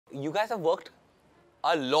you guys have worked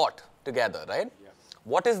a lot together, right? Yeah.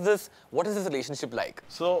 What is this relationship like?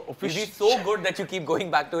 So, is he so good that you keep going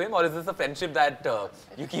back to him, or is this a friendship that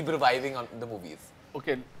you keep reviving on the movies?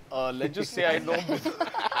 Okay, let's just say I know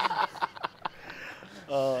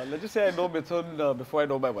let's just say I know Mithun before I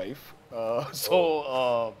know my wife.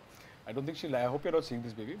 I don't think she'll. I hope you're not seeing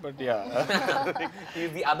this, baby. But yeah,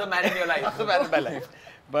 he's the other man in your life. Other man in my life.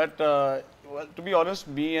 But well, to be honest,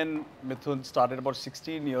 me and Mithun started about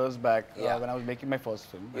 16 years back when I was making my first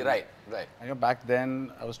film. Right. And back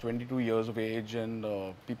then I was 22 years of age, and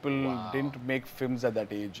people didn't make films at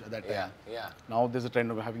that age at that time. Yeah. Now there's a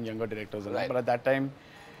trend of having younger directors, but at that time,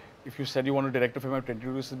 if you said you want to direct a film at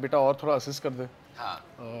 22, you said, "Beta, aur thoda assist kar de."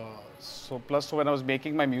 So when I was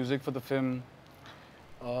making my music for the film,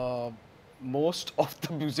 most of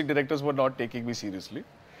the music directors were not taking me seriously.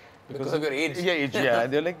 Because of your age? Yeah.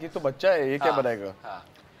 They were like, "Ye to bachcha hai, ye kya banayega?"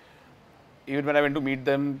 Even when I went to meet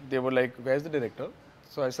them, they were like, "Where's the director?"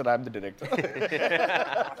 So I said, "I'm the director."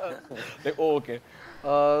 Like, oh, okay.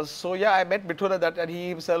 So yeah, I met Mithoon at that, and he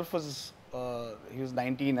himself was, he was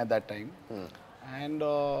 19 at that time. And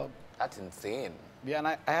that's insane. Yeah, and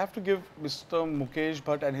I have to give Mr. Mukesh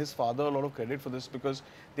Bhatt and his father a lot of credit for this, because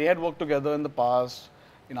they had worked together in the past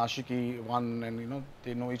in Ashiki 1, and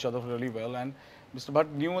they know each other really well. And Mr.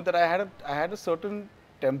 Bhatt knew that I had a certain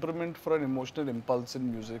temperament for an emotional impulse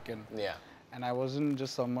in music, and I wasn't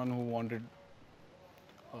just someone who wanted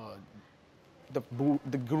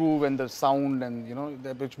the groove and the sound,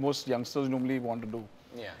 and which most youngsters normally want to do.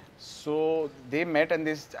 Yeah. So they met, and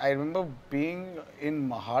I remember being in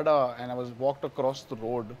Mahada, and I was walked across the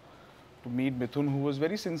road to meet Mithun, who was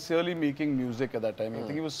very sincerely making music at that time. I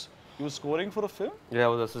think he was scoring for a film. Yeah, I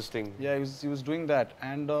was assisting. Yeah, he was doing that,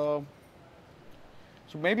 and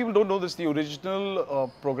so many people don't know this. The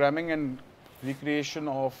original programming and recreation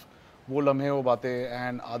of Wo Lamhe Wo Baatein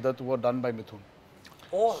and Aadat were done by Mithun.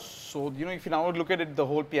 Oh. So, if you now look at it, the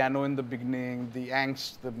whole piano in the beginning, the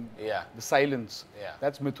angst, the silence,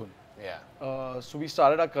 that's Mithun. Yeah. So we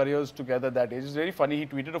started our careers together that age. It's very funny, he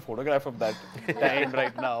tweeted a photograph of that time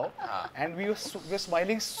right now. And we were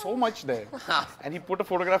smiling so much there. And he put a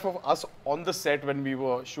photograph of us on the set when we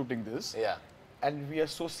were shooting this. Yeah. And we are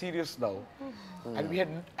so serious now. And we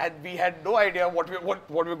had no idea what we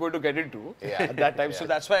were going to get into at that time. So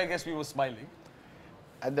that's why I guess we were smiling.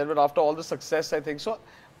 And then after all the success, I think, so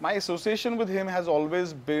my association with him has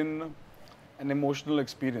always been an emotional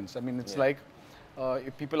experience. I mean, it's like,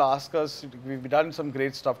 if people ask us, we've done some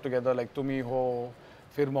great stuff together, like Tumi Ho,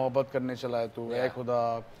 Fir Mohabbat Karne Chala Hai Tu, Ae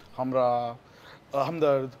Khuda, Hamra,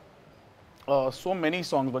 Hamdard, so many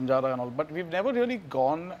songs, Banjara and all, but we've never really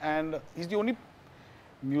gone, and he's the only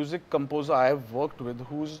music composer I have worked with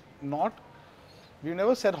who's not, we've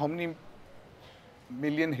never said how many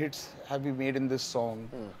million hits have we made in this song.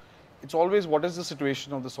 It's always what is the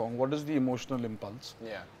situation of the song, what is the emotional impulse.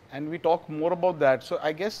 And we talk more about that. So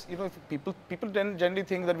I guess, if people generally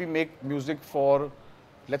think that we make music for,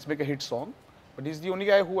 let's make a hit song. But he's the only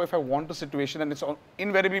guy who, if I want a situation, and it's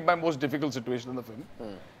invariably my most difficult situation in the film,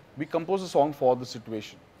 we compose a song for the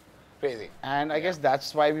situation. Crazy. And I guess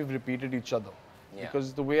that's why we've repeated each other.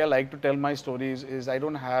 Because the way I like to tell my stories is I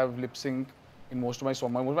don't have lip sync in most of my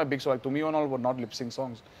songs. Most of my big songs, like Tumi and all, were not lip sync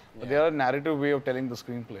songs. But they are a narrative way of telling the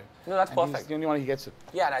screenplay. No, that's perfect. He's the only one, he gets it.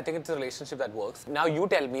 Yeah, and I think it's a relationship that works. Now you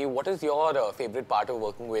tell me, what is your favorite part of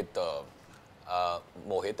working with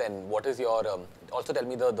Mohit, and what is your, also tell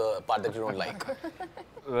me the part that you don't like.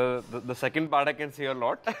 Well, the second part I can say a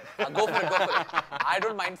lot. Go for it. I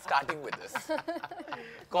don't mind starting with this.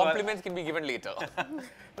 Compliments can be given later.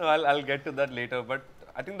 No, I'll get to that later, but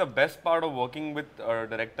I think the best part of working with a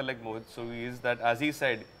director like Mohit Suri is that, as he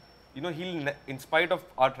said, he'll, in spite of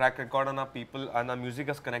our track record and our people and our music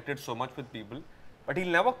has connected so much with people, but he'll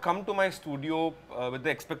never come to my studio with the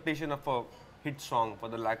expectation of a hit song, for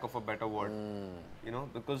the lack of a better word.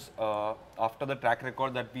 Because after the track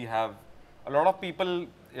record that we have, a lot of people,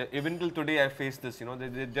 even till today I face this,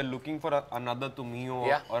 they're looking for another Tumi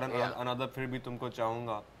Ho or another Fir Bhi Tumko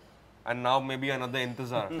Chahunga. And now maybe another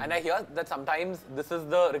Intezar. And I hear that sometimes this is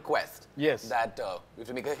the request. Yes. That we have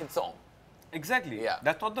to make a hit song. Exactly. Yeah.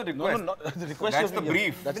 That's not the request. No, the request That's was the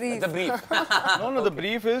brief. That's the brief. No, the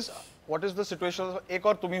brief is, what is the situation? Ek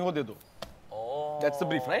aur Tumi Ho de do. Oh. That's the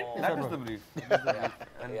brief, right? That is the brief.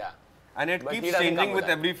 And it But keeps changing with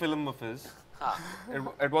every film of his.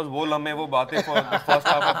 It was Wo Lamhe Wo Baatein for the first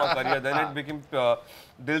half of our career. Then it became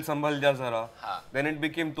Dil Sambhal Ja Zara. Then it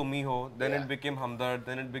became Tumi Ho. Then it became Hamdard.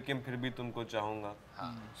 Then it became Fir Bhi Tumko Chahunga.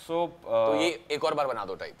 So, तो ये एक और बार बना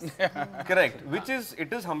दो types. Correct.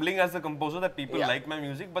 It is humbling as a composer that people like my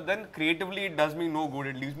music, but then creatively it does me no good.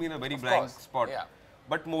 It leaves me in a very blank spot.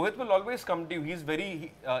 But Mohit will always come to you. He's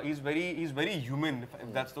very human.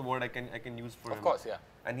 If that's the word I can use for him. Of course, yeah.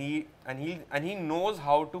 And he knows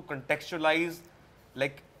how to contextualize,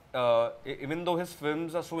 like even though his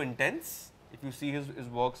films are so intense. If you see his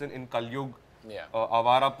works in Kalyug, Yeah.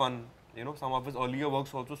 Avarapan, you know, some of his earlier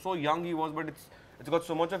works also. So young he was, but it's got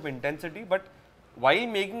so much of intensity. But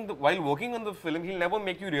while working on the film, he'll never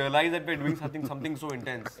make you realize that we're doing something so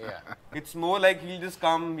intense. Yeah. It's more like he'll just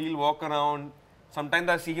come, he'll walk around. Sometimes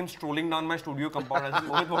I see him strolling down my studio compound. I say,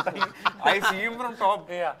 Mohit, what are you? I see him from top.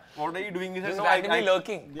 Yeah. What are you doing? He says, Just randomly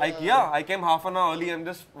lurking. I came half an hour early. I'm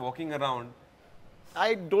just walking around.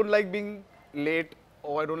 I don't like being late,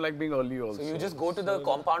 or I don't like being early also. So you just go to the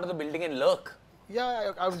compound of the building and lurk.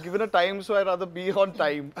 Yeah, I was given a time, so I'd rather be on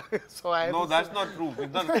time. So I No, that's not true.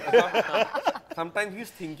 Sometimes he's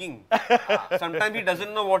thinking. Sometimes he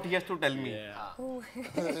doesn't know what he has to tell me.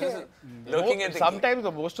 Lurking and thinking. Sometimes,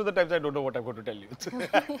 or most of the times, I don't know what I'm going to tell you.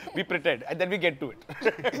 We pretend, and then we get to it.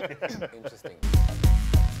 Interesting.